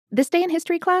This Day in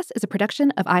History Class is a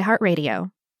production of iHeartRadio.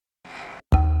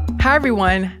 Hi,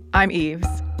 everyone. I'm Eves,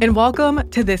 and welcome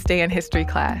to This Day in History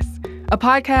Class, a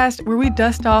podcast where we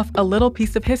dust off a little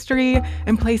piece of history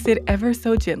and place it ever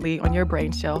so gently on your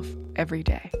brain shelf every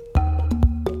day.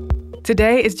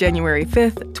 Today is January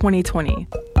 5th, 2020.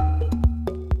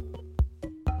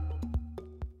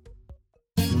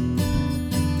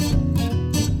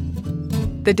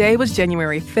 The day was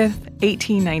January 5th,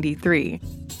 1893.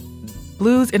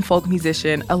 Blues and folk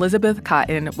musician Elizabeth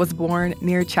Cotten was born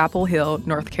near Chapel Hill,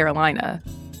 North Carolina.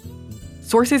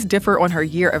 Sources differ on her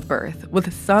year of birth,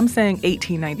 with some saying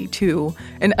 1892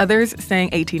 and others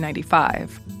saying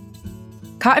 1895.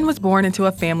 Cotten was born into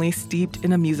a family steeped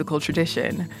in a musical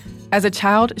tradition. As a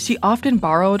child, she often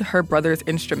borrowed her brother's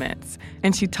instruments,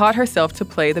 and she taught herself to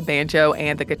play the banjo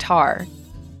and the guitar.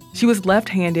 She was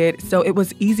left-handed, so it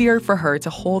was easier for her to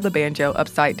hold the banjo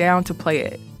upside down to play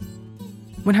it.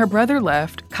 When her brother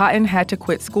left, Cotten had to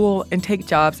quit school and take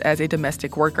jobs as a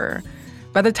domestic worker.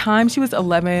 By the time she was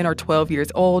 11 or 12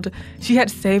 years old, she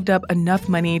had saved up enough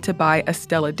money to buy a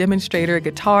Stella demonstrator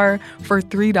guitar for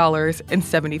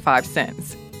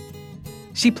 $3.75.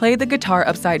 She played the guitar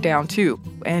upside down, too,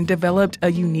 and developed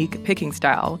a unique picking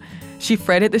style. She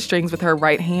fretted the strings with her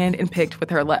right hand and picked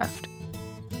with her left.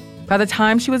 By the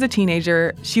time she was a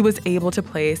teenager, she was able to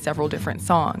play several different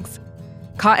songs.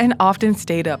 Cotten often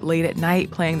stayed up late at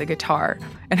night playing the guitar,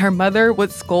 and her mother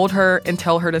would scold her and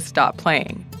tell her to stop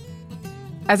playing.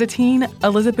 As a teen,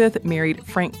 Elizabeth married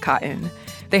Frank Cotten.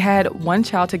 They had one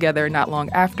child together not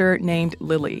long after, named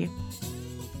Lily.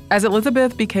 As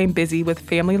Elizabeth became busy with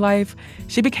family life,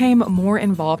 she became more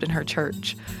involved in her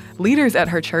church. Leaders at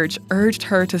her church urged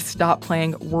her to stop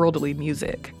playing worldly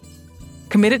music.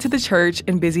 Committed to the church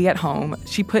and busy at home,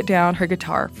 she put down her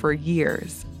guitar for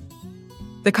years.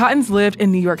 The Cottens lived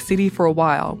in New York City for a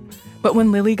while, but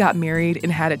when Lily got married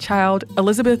and had a child,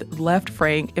 Elizabeth left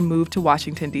Frank and moved to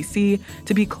Washington, D.C.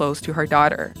 to be close to her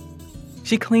daughter.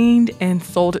 She cleaned and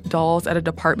sold dolls at a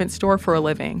department store for a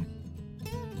living.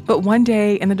 But one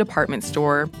day in the department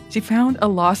store, she found a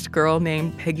lost girl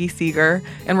named Peggy Seeger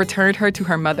and returned her to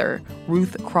her mother,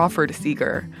 Ruth Crawford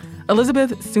Seeger.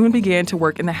 Elizabeth soon began to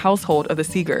work in the household of the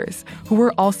Seegers, who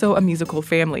were also a musical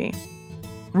family.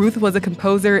 Ruth was a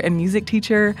composer and music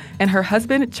teacher, and her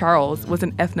husband, Charles, was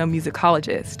an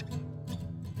ethnomusicologist.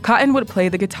 Cotten would play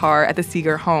the guitar at the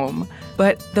Seeger home,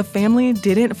 but the family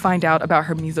didn't find out about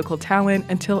her musical talent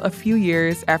until a few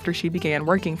years after she began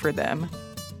working for them.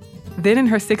 Then in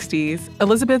her 60s,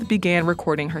 Elizabeth began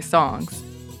recording her songs.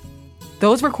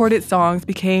 Those recorded songs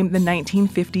became the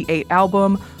 1958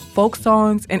 album Folk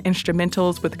Songs and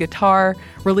Instrumentals with Guitar,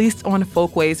 released on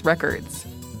Folkways Records.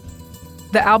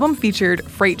 The album featured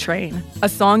Freight Train, a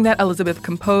song that Elizabeth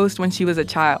composed when she was a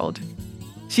child.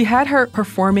 She had her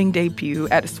performing debut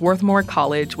at Swarthmore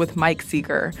College with Mike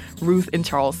Seeger, Ruth and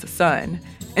Charles' son,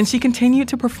 and she continued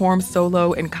to perform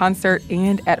solo in concert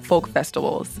and at folk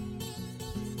festivals.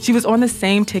 She was on the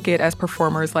same ticket as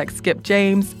performers like Skip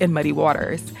James and Muddy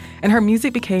Waters, and her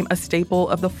music became a staple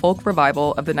of the folk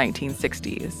revival of the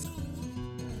 1960s.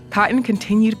 Cotten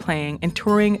continued playing and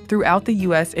touring throughout the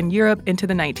U.S. and Europe into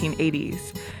the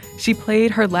 1980s. She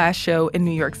played her last show in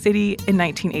New York City in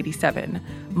 1987,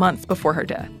 months before her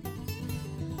death.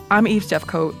 I'm Eve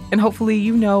Jeffcoat, and hopefully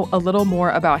you know a little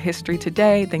more about history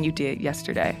today than you did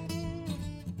yesterday.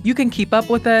 You can keep up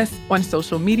with us on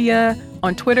social media,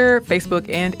 on Twitter, Facebook,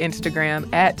 and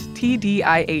Instagram at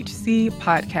TDIHC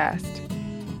Podcast.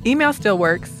 Email still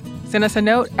works. Send us a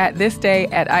note at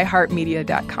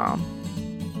thisday@iheartmedia.com.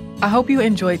 I hope you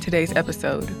enjoyed today's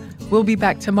episode. We'll be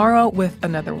back tomorrow with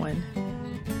another one.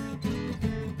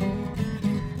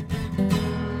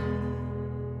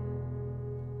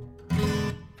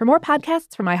 For more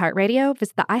podcasts from iHeartRadio,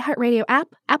 visit the iHeartRadio app,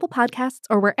 Apple Podcasts,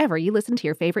 or wherever you listen to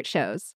your favorite shows.